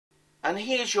And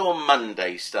here's your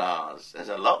Monday stars. There's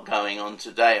a lot going on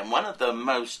today, and one of the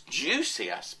most juicy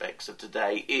aspects of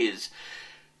today is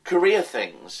career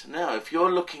things. Now, if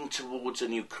you're looking towards a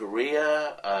new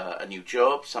career, a new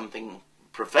job, something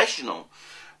professional,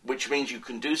 which means you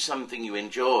can do something you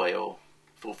enjoy or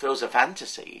fulfills a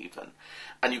fantasy even,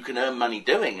 and you can earn money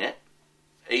doing it,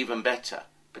 even better.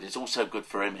 But it's also good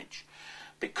for image,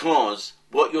 because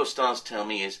what your stars tell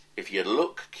me is if you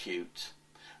look cute,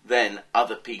 then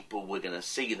other people were going to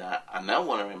see that and they'll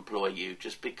want to employ you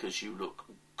just because you look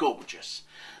gorgeous.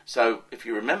 So if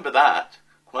you remember that,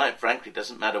 quite frankly, it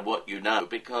doesn't matter what you know,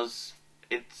 because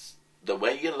it's the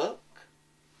way you look.